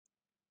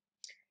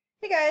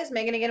Hey guys,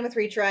 Megan again with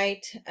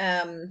ReachRight.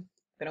 I'm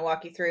going to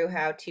walk you through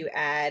how to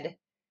add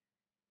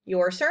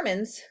your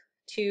sermons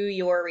to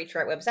your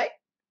ReachRight website.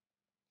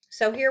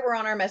 So here we're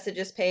on our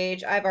messages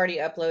page. I've already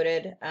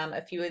uploaded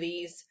a few of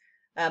these,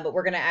 but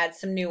we're going to add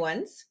some new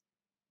ones.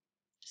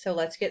 So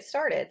let's get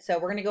started. So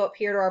we're going to go up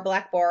here to our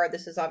black bar.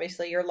 This is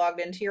obviously you're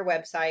logged into your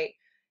website,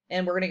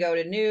 and we're going to go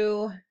to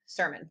New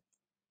Sermon.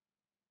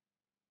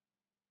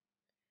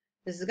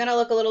 This is going to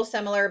look a little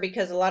similar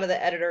because a lot of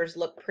the editors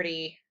look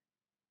pretty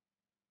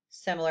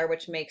similar,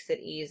 which makes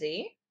it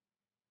easy.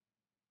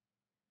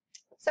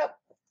 So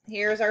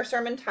here's our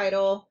sermon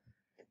title.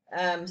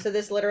 So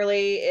this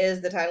literally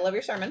is the title of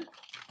your sermon.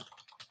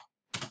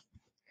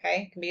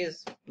 Okay, it can be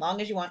as long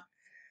as you want.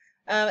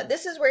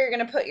 This is where you're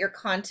going to put your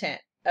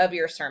content of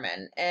your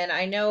sermon. And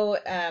I know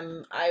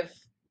I've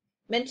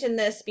mentioned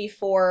this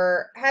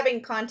before,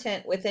 having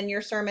content within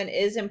your sermon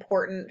is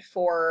important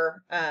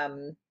for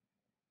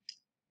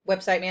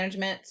website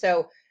management.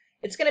 So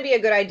it's going to be a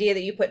good idea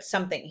that you put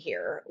something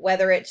here,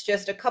 whether it's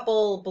just a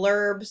couple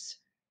blurbs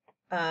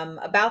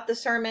about the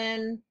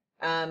sermon,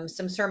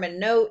 some sermon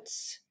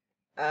notes.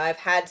 I've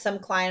had some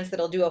clients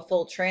that'll do a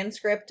full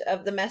transcript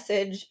of the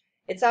message.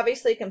 It's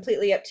obviously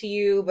completely up to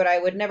you, but I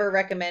would never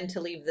recommend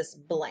to leave this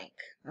blank.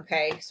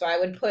 Okay, so I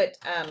would put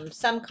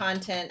some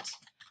content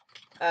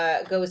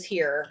goes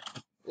here,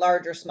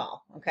 large or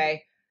small.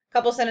 Okay, a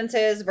couple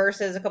sentences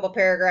versus a couple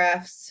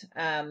paragraphs.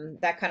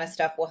 That kind of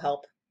stuff will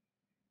help.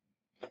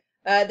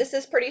 This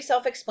is pretty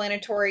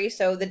self-explanatory.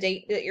 So the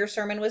date that your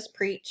sermon was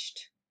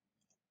preached.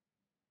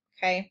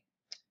 Okay.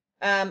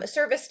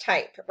 Service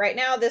type. Right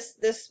now,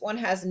 this one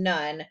has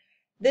none.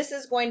 This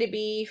is going to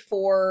be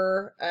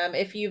for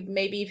if you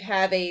maybe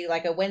have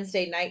like a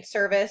Wednesday night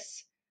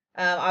service.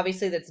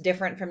 Obviously, that's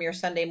different from your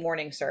Sunday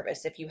morning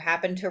service. If you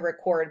happen to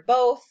record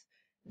both,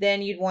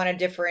 then you'd want to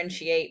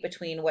differentiate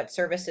between what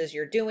services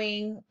you're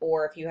doing,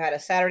 or if you had a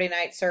Saturday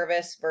night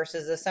service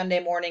versus a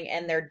Sunday morning,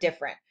 and they're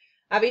different.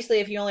 Obviously,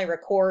 if you only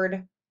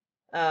record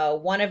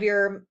one of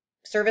your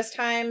service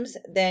times,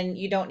 then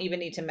you don't even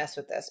need to mess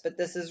with this. But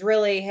this is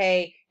really,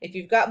 hey, if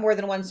you've got more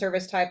than one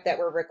service type that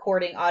we're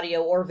recording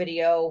audio or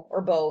video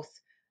or both,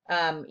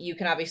 you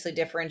can obviously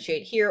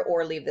differentiate here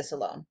or leave this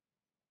alone.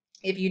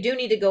 If you do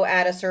need to go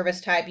add a service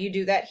type, you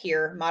do that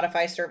here,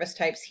 modify service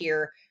types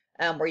here,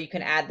 where you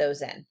can add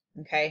those in,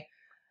 okay?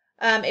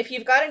 If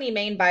you've got any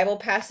main Bible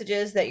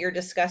passages that you're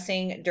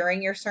discussing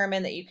during your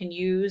sermon that you can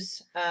use,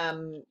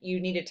 you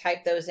need to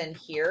type those in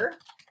here.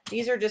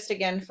 These are just,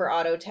 again, for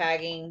auto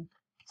tagging.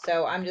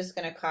 So I'm just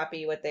going to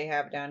copy what they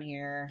have down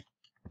here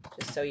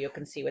just so you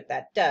can see what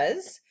that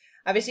does.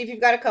 Obviously, if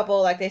you've got a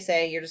couple, like they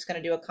say, you're just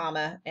going to do a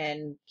comma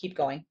and keep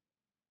going.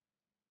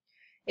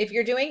 If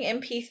you're doing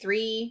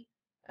MP3,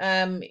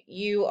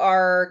 you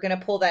are going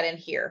to pull that in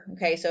here.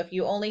 Okay, so if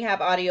you only have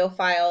audio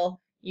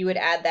file, you would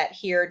add that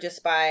here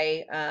just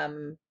by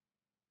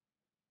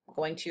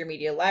going to your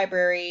media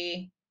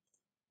library,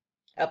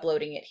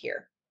 uploading it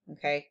here.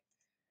 Okay,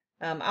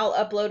 I'll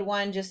upload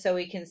one just so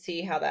we can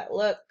see how that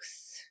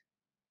looks.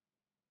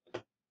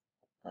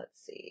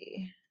 Let's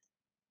see.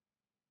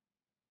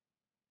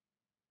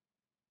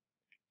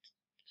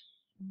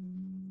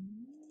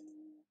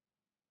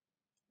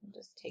 I'll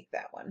just take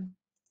that one.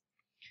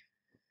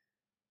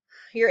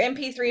 Your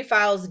MP3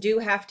 files do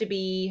have to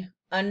be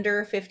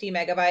under 50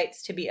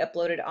 megabytes to be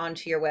uploaded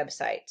onto your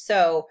website.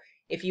 So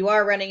if you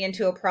are running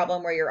into a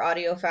problem where your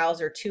audio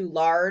files are too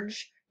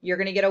large, you're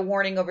going to get a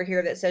warning over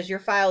here that says your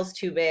file's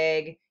too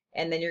big,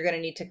 and then you're going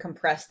to need to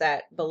compress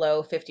that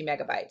below 50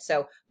 megabytes.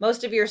 So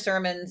most of your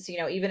sermons,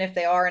 even if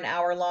they are an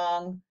hour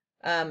long,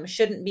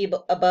 shouldn't be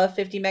above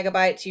 50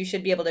 megabytes. You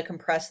should be able to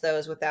compress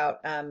those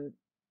without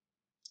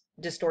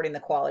distorting the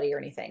quality or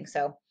anything.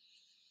 So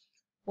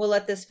we'll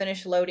let this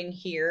finish loading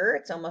here.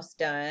 It's almost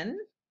done.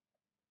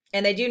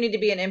 And they do need to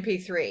be an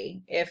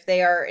MP3. If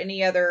they are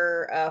any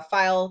other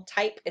file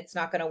type, it's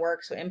not going to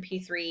work. So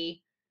MP3,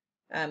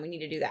 we need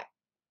to do that.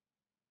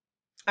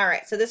 All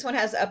right, so this one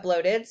has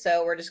uploaded.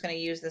 So we're just going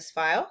to use this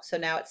file. So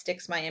now it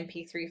sticks my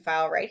MP3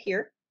 file right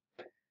here.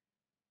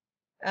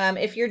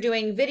 If you're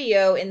doing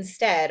video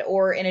instead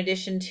or in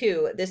addition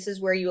to, this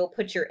is where you will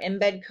put your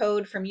embed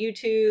code from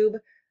YouTube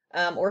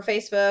or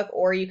Facebook,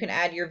 or you can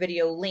add your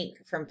video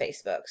link from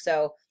Facebook.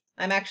 So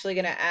I'm actually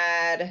going to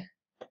add,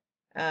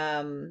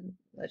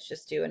 let's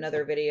just do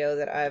another video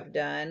that I've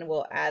done.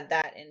 We'll add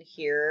that in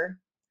here.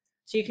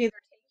 So you can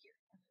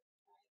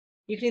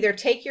either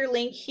take your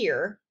link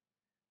here,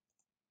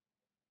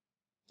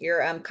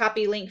 your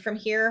copy link from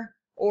here,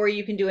 or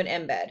you can do an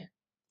embed.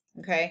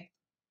 Okay.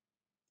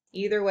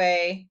 Either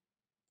way,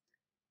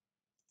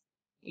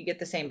 you get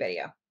the same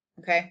video.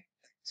 Okay.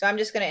 So I'm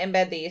just going to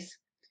embed these.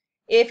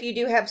 If you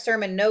do have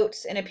sermon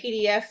notes in a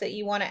PDF that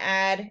you want to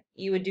add,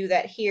 you would do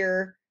that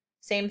here.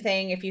 Same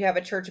thing if you have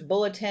a church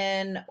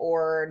bulletin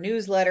or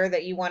newsletter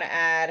that you want to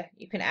add,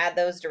 you can add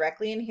those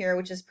directly in here,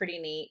 which is pretty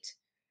neat.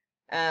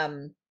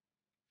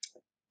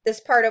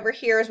 This part over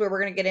here is where we're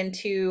going to get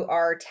into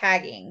our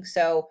tagging.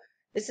 So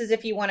this is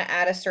if you want to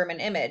add a sermon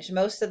image.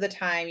 Most of the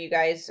time, you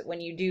guys, when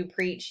you do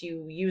preach,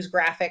 you use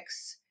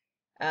graphics.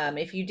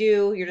 If you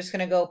do, you're just going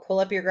to go pull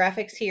up your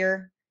graphics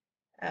here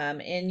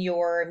in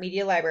your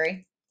media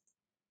library.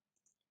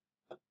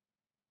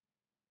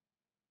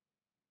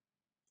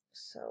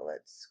 So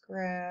let's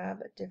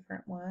grab a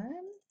different one.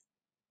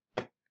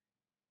 So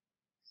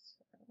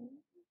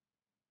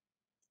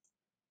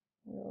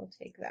we'll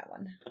take that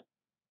one.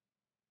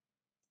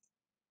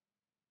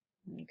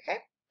 Okay.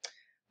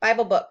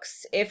 Bible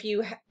books. If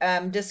you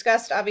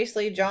discussed,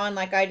 obviously, John,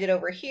 like I did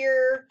over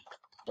here,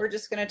 we're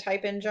just going to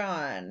type in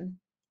John.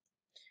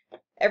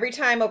 Every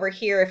time over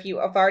here, if you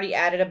have already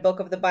added a book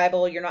of the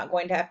Bible, you're not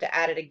going to have to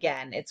add it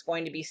again. It's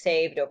going to be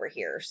saved over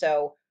here.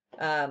 So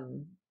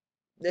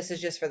this is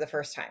just for the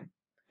first time.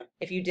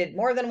 If you did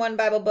more than one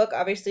Bible book,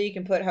 obviously you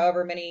can put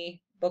however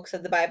many books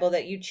of the Bible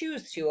that you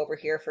choose to over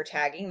here for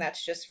tagging.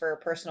 That's just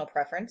for personal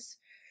preference.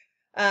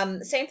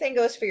 Same thing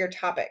goes for your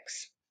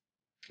topics.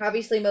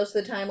 Obviously, most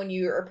of the time when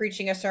you are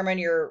preaching a sermon,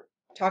 you're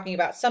talking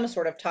about some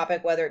sort of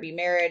topic, whether it be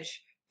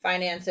marriage,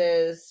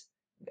 finances,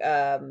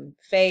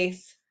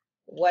 faith,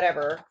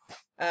 whatever.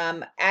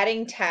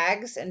 Adding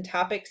tags and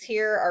topics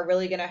here are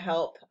really going to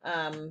help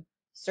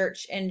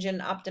search engine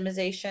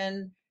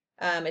optimization.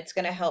 It's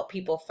going to help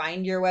people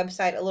find your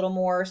website a little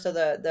more. So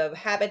the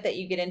habit that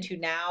you get into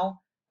now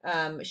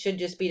should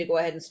just be to go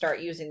ahead and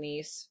start using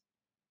these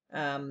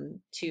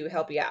to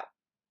help you out.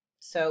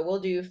 So we'll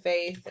do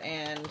faith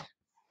and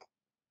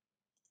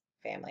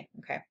family.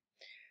 Okay.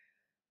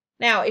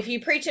 Now, if you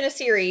preach in a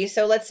series,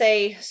 so let's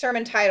say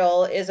sermon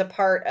title is a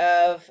part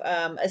of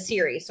a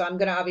series. So I'm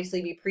going to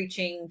obviously be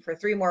preaching for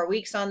 3 more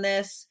weeks on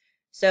this.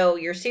 So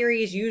your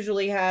series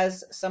usually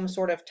has some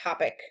sort of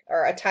topic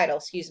or a title,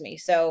 excuse me.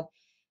 So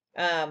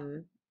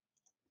I'm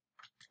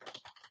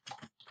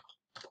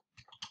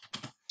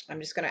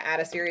just going to add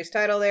a series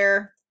title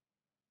there.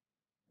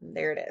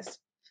 There it is.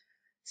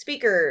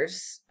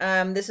 Speakers.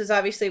 This is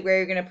obviously where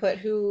you're going to put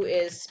who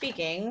is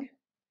speaking.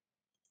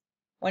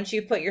 Once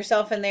you put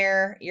yourself in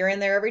there, you're in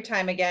there every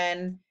time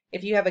again.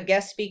 If you have a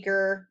guest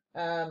speaker,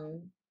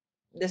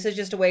 this is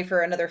just a way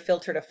for another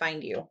filter to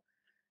find you.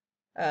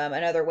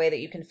 Another way that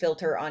you can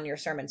filter on your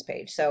sermons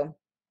page. So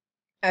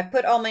I've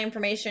put all my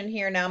information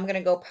here. Now I'm going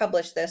to go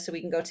publish this so we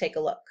can go take a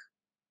look.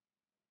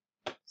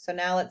 So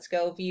now let's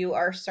go view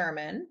our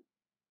sermon.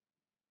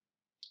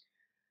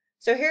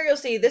 So here you'll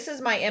see this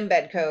is my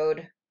embed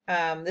code.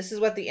 This is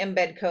what the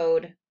embed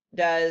code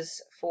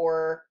does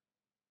for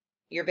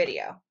your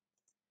video.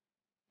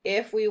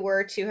 If we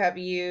were to have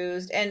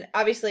used, and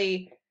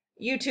obviously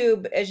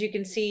YouTube, as you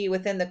can see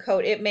within the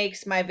code, it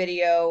makes my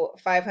video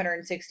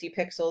 560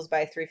 pixels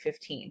by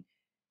 315.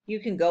 You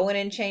can go in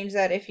and change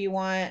that if you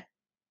want,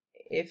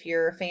 if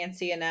you're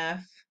fancy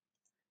enough.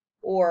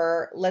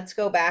 Or let's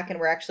go back and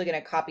we're actually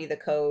going to copy the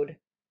code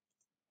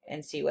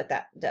and see what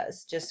that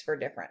does just for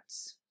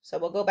difference. So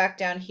we'll go back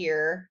down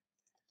here.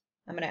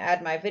 I'm going to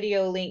add my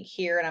video link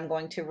here and I'm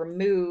going to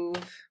remove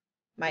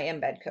my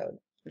embed code.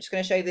 I'm just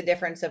going to show you the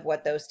difference of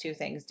what those two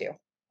things do.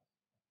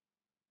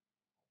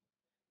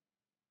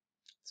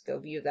 Let's go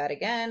view that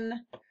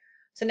again.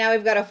 So now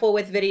we've got a full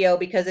width video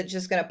because it's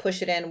just going to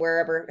push it in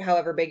wherever,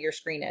 however big your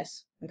screen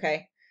is.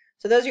 Okay.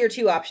 So those are your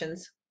two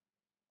options.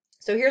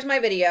 So here's my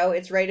video.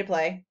 It's ready to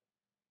play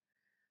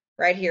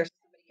right here. So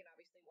somebody can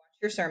obviously watch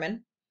your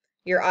sermon.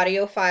 Your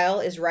audio file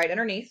is right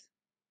underneath.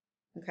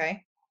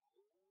 Okay.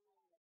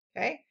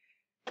 Okay.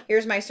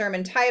 Here's my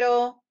sermon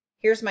title.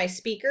 Here's my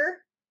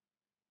speaker,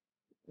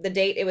 the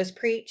date it was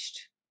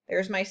preached.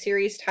 There's my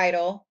series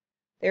title.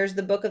 There's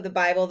the book of the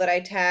Bible that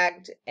I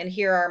tagged. And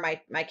here are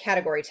my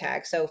category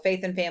tags. So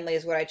faith and family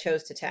is what I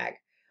chose to tag.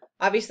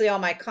 Obviously, all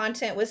my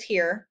content was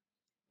here.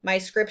 My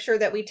scripture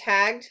that we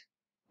tagged,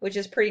 which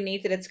is pretty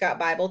neat that it's got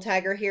Bible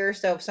tagger here.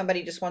 So if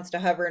somebody just wants to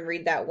hover and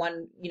read that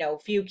one,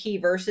 few key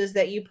verses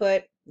that you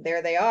put,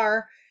 there they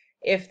are.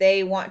 If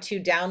they want to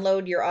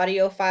download your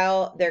audio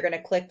file, they're going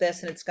to click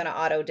this and it's going to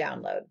auto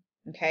download.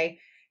 Okay.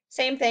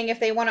 Same thing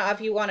if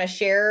you want to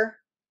share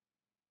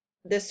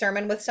this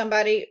sermon with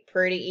somebody,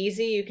 pretty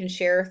easy. You can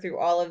share through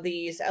all of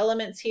these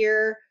elements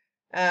here.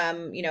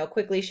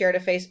 Quickly share to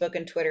Facebook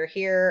and Twitter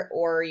here,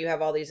 or you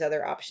have all these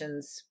other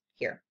options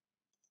here.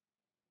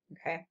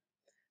 Okay.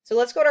 So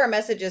let's go to our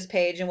messages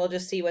page and we'll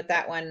just see what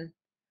that one,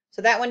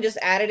 so that one just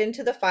added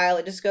into the file.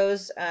 It just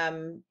goes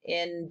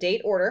in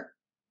date order.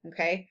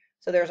 Okay.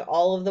 So there's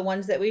all of the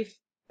ones that we've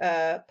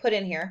put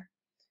in here.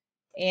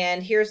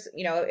 And here's,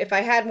 if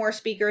I had more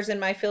speakers in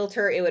my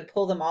filter, it would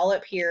pull them all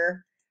up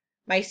here.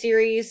 My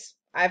series,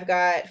 I've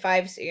got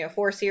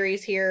 4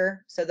 series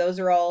here. So those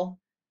are all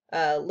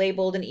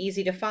labeled and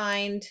easy to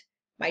find.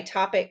 My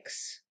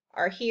topics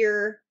are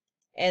here.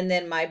 And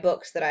then my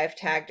books that I've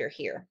tagged are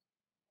here.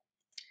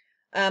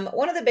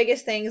 One of the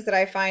biggest things that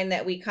I find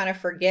that we kind of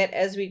forget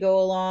as we go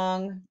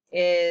along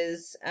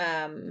is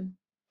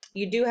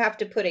you do have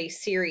to put a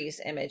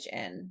series image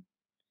in.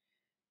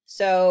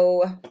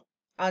 So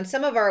on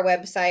some of our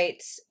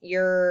websites,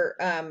 your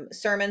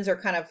sermons are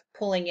kind of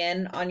pulling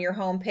in on your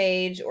home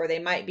page, or they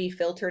might be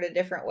filtered a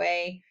different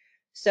way.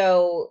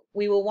 So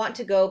we will want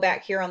to go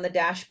back here on the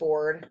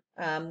dashboard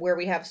where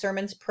we have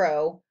Sermons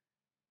Pro.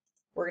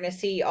 we're going to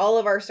see all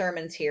of our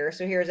sermons here.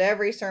 So here's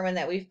every sermon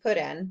that we've put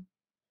in,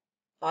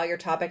 all your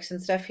topics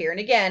and stuff here. And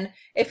again,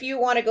 if you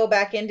want to go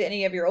back into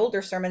any of your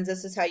older sermons,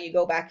 this is how you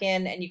go back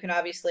in, and you can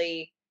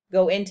obviously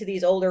go into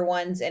these older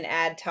ones and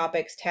add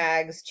topics,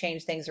 tags,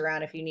 change things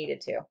around if you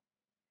needed to.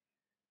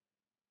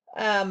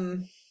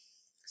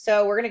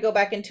 So we're going to go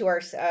back into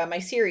our my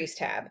series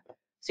tab.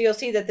 So you'll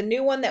see that the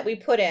new one that we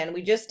put in,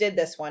 we just did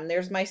this one.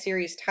 There's my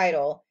series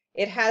title.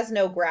 It has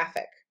no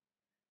graphic.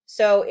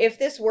 So if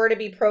this were to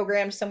be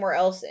programmed somewhere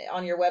else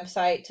on your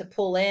website to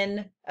pull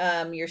in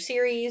your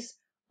series,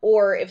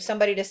 or if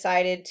somebody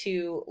decided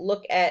to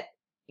look at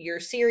your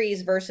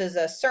series versus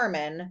a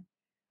sermon,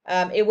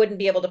 it wouldn't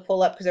be able to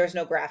pull up because there's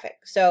no graphic.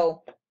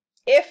 So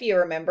if you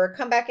remember,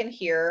 come back in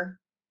here.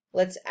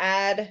 Let's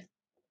add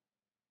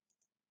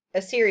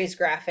a series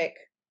graphic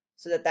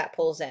so that that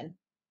pulls in.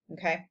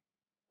 Okay.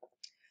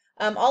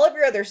 All of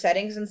your other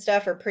settings and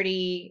stuff are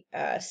pretty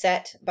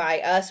set by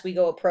us. We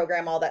go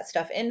program all that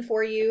stuff in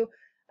for you.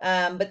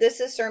 But this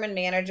is Sermon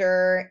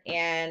Manager,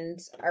 and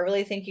I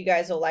really think you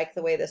guys will like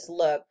the way this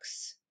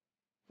looks.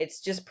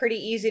 It's just pretty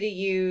easy to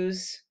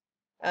use.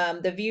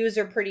 The views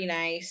are pretty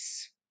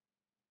nice,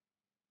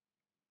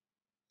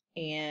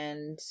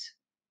 and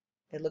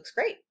it looks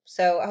great.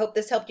 So I hope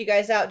this helped you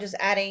guys out, just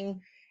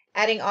adding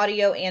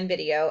audio and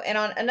video. And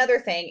on another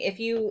thing, if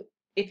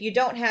you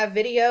don't have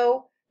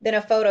video, then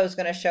a photo is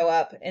going to show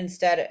up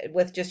instead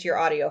with just your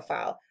audio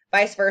file.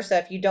 Vice versa,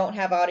 if you don't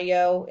have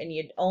audio and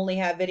you only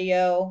have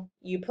video,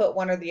 you put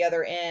one or the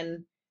other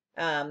in,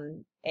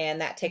 and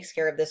that takes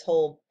care of this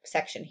whole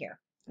section here.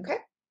 Okay.